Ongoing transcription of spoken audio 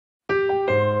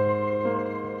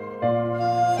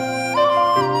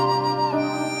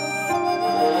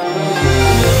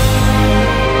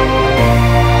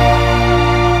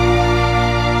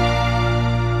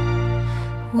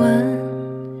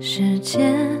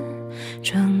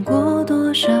转过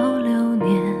多少流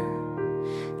年，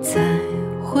才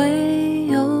会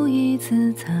有一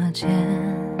次擦肩？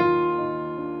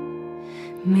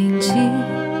铭记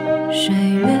岁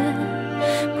月，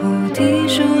菩提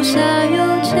树下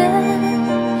有见，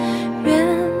缘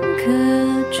可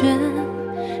卷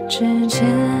指尖。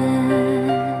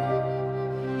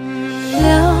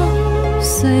聊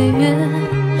岁月，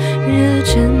热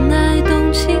尘爱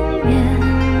动情念，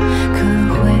可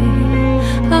会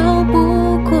熬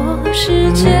不过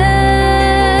时间。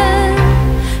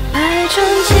百转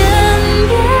千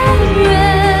边缘，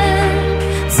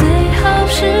最好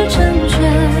是成全。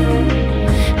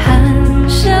含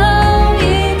笑一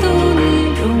度你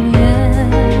容颜，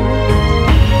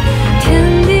天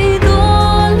地多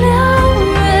辽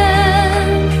远，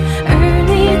而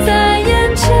你在眼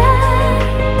前，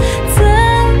怎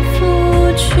拂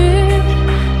去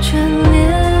眷恋？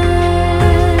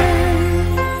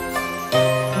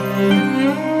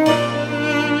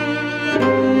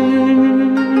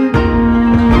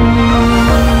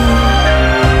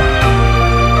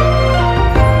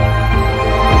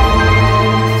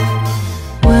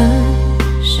问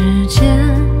世间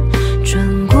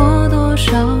转过多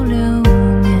少流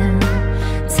年，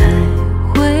才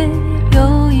会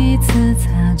有一次擦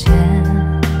肩？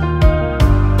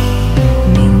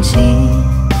铭记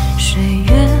岁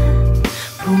月，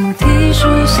菩提树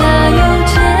下有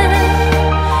见，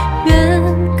缘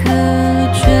可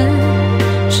卷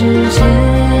指尖。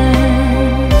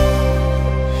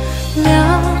聊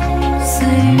岁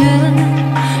月，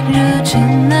热尘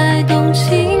爱动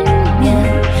情念，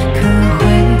可会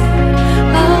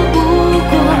熬不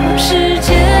过时间。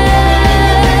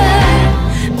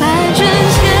百转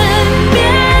千边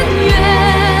缘，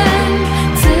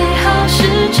最好是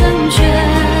成全。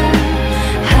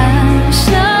含笑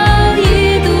一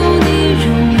度你容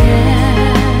颜，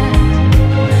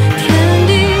天地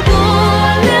多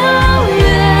辽远，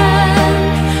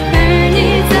而你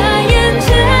在眼前，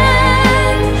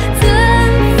怎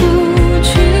拂去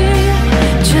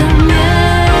眷恋？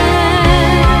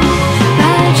百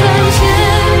转千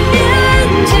边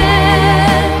界，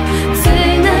最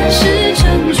难是成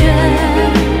全。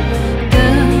得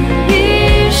一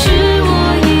时我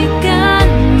已甘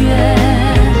愿，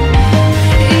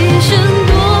一生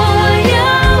多遥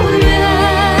远，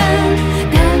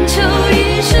但求一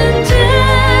瞬间，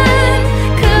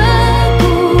刻骨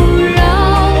绕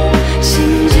心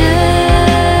间。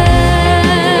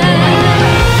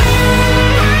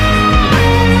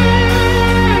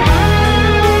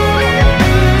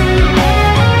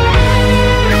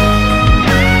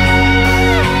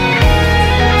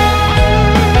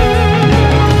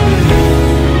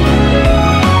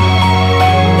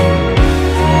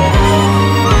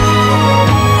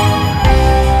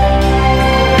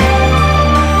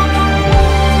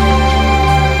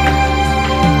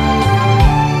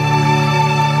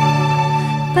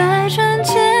百转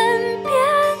千边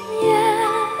缘，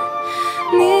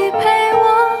你陪我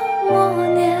默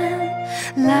念，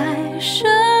来生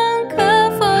可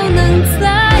否能再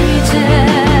见？